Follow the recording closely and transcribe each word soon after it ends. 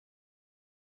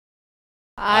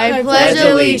I pledge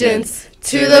allegiance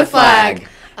to the flag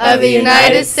of the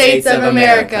United States of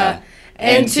America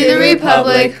and to the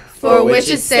republic for which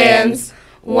it stands,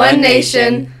 one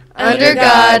nation, under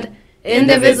God,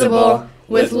 indivisible,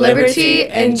 with liberty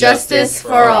and justice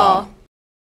for all.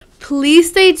 Please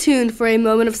stay tuned for a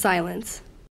moment of silence.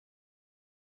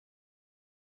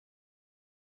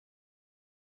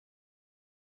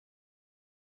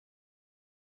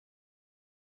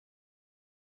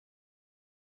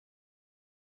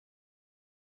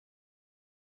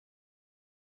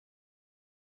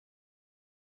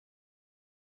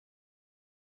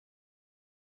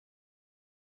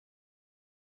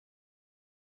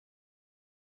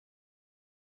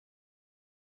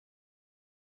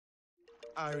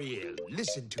 Ariel,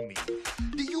 listen to me.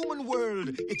 The human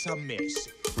world, it's a mess.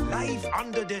 Life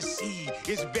under the sea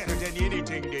is better than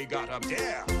anything they got up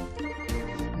there.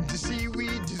 The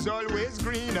seaweed is always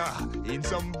greener in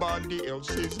somebody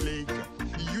else's lake.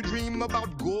 You dream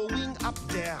about going up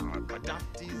there, but that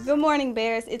is... Good morning,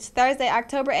 Bears. It's Thursday,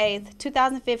 October 8th,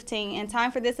 2015, and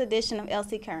time for this edition of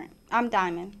LC Current. I'm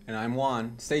Diamond. And I'm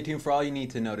Juan. Stay tuned for all you need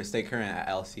to know to stay current at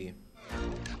LC.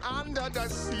 Under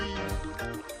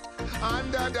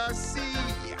the sea,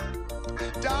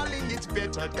 darling, it's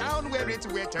better down where it's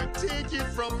wetter. Take it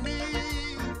from me.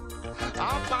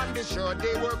 Up on the shore,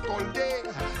 they work all day.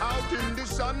 Out in the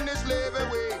sun, they slave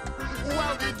away.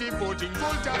 While they devoting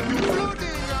full time to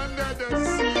floating under the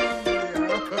sea.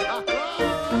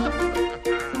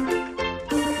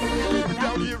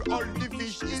 Down here, all the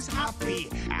fish is happy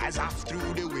as off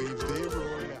through the waves they roll.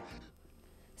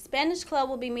 Spanish Club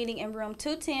will be meeting in room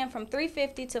 210 from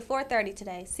 3:50 to 4:30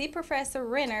 today. See Professor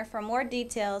Renner for more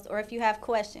details or if you have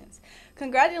questions.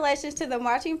 Congratulations to the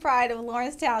Marching Pride of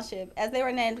Lawrence Township as they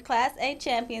were named Class A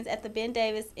champions at the Ben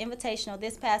Davis Invitational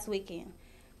this past weekend.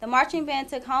 The marching band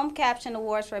took home caption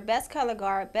awards for Best Color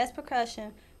Guard, Best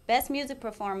Percussion, Best Music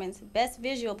Performance, Best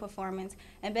Visual Performance,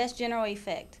 and Best General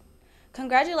Effect.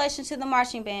 Congratulations to the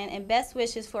marching band and best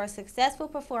wishes for a successful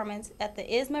performance at the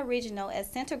ISMA Regional at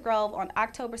Center Grove on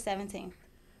October 17th.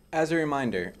 As a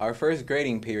reminder, our first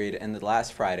grading period ended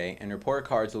last Friday and report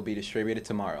cards will be distributed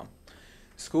tomorrow.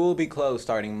 School will be closed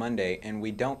starting Monday and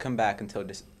we don't come back until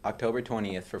October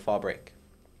 20th for fall break.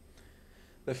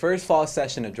 The first fall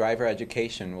session of driver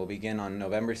education will begin on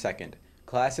November 2nd.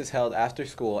 Class is held after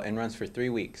school and runs for 3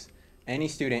 weeks. Any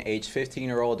student aged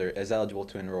 15 or older is eligible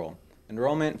to enroll.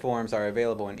 Enrollment forms are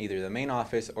available in either the main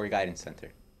office or guidance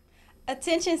center.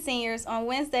 Attention seniors, on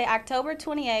Wednesday, October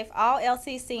 28th, all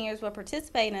LC seniors will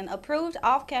participate in an approved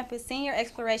off-campus Senior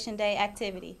Exploration Day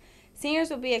activity. Seniors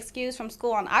will be excused from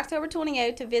school on October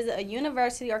 28th to visit a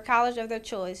university or college of their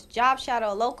choice, job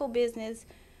shadow a local business,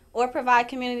 or provide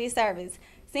community service.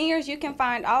 Seniors, you can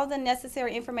find all of the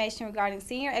necessary information regarding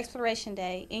Senior Exploration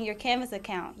Day in your Canvas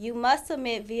account. You must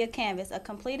submit via Canvas a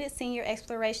completed Senior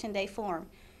Exploration Day form.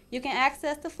 You can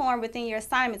access the form within your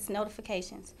assignments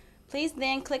notifications. Please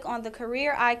then click on the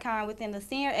career icon within the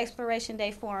Senior Exploration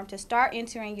Day form to start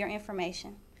entering your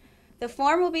information. The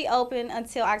form will be open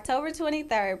until October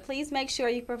 23rd. Please make sure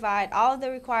you provide all of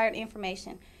the required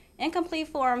information. Incomplete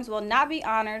forms will not be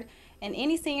honored, and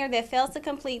any senior that fails to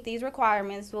complete these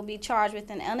requirements will be charged with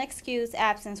an unexcused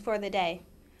absence for the day.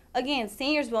 Again,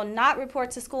 seniors will not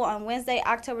report to school on Wednesday,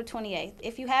 October 28th.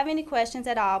 If you have any questions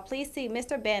at all, please see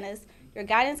Mr. Bennis, your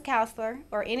guidance counselor,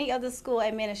 or any of the school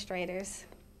administrators.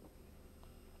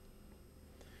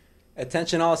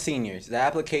 Attention all seniors, the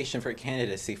application for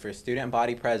candidacy for student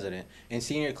body president and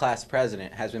senior class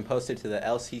president has been posted to the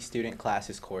LC Student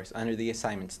Classes course under the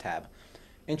Assignments tab.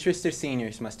 Interested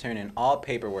seniors must turn in all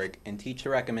paperwork and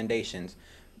teacher recommendations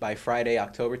by Friday,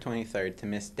 October 23rd to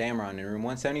Ms. Dameron in room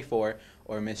 174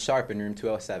 or Ms. Sharp in room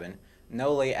 207.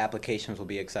 No late applications will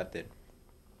be accepted.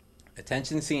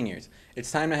 Attention seniors,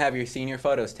 it's time to have your senior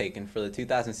photos taken for the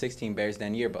 2016 Bears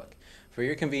Den yearbook. For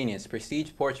your convenience,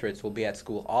 Prestige Portraits will be at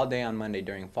school all day on Monday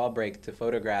during fall break to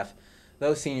photograph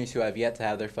those seniors who have yet to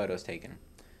have their photos taken.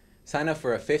 Sign up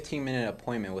for a 15-minute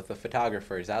appointment with the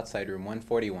photographers outside room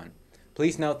 141.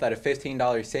 Please note that a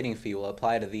 $15 sitting fee will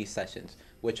apply to these sessions,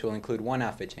 which will include one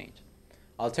outfit change.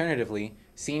 Alternatively,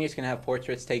 seniors can have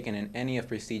portraits taken in any of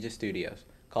Prestige's studios.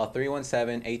 Call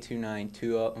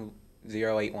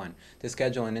 317-829-2081 to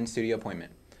schedule an in-studio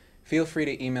appointment. Feel free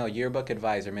to email yearbook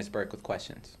advisor Ms. Burke with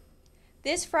questions.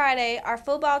 This Friday, our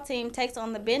football team takes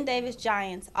on the Ben Davis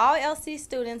Giants. All LC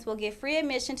students will get free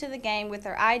admission to the game with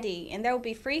their ID, and there will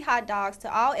be free hot dogs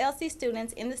to all LC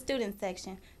students in the student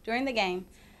section during the game.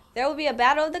 There will be a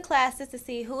battle of the classes to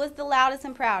see who is the loudest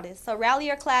and proudest, so rally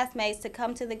your classmates to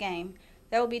come to the game.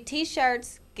 There will be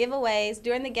t-shirts, giveaways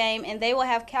during the game, and they will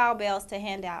have cowbells to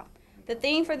hand out. The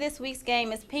theme for this week's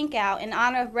game is Pink Out in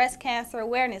honor of Breast Cancer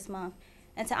Awareness Month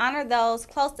and to honor those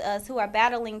close to us who are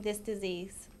battling this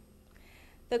disease.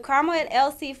 The Carmel at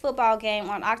LC football game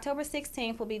on October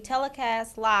 16th will be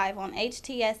telecast live on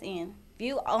HTSN.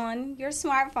 View on your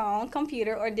smartphone,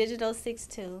 computer, or digital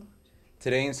 6.2.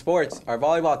 Today in sports, our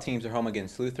volleyball teams are home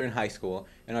against Lutheran High School,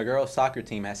 and our girls' soccer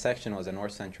team has sectionals at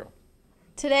North Central.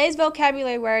 Today's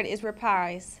vocabulary word is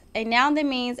reprise, a noun that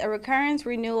means a recurrence,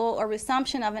 renewal, or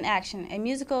resumption of an action, a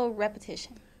musical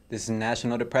repetition. This is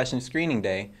National Depression Screening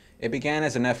Day. It began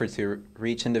as an effort to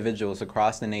reach individuals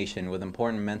across the nation with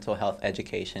important mental health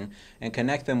education and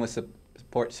connect them with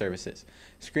support services.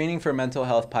 Screening for Mental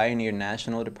Health pioneered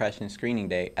National Depression Screening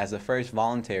Day as the first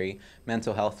voluntary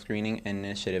mental health screening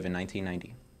initiative in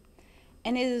 1990.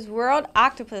 And it is World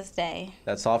Octopus Day.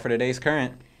 That's all for today's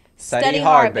current. Study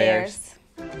hard, Bears.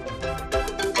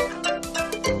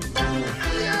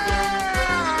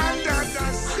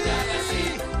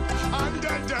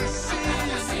 Under the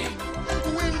sea,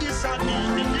 when the sun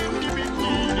is beginning.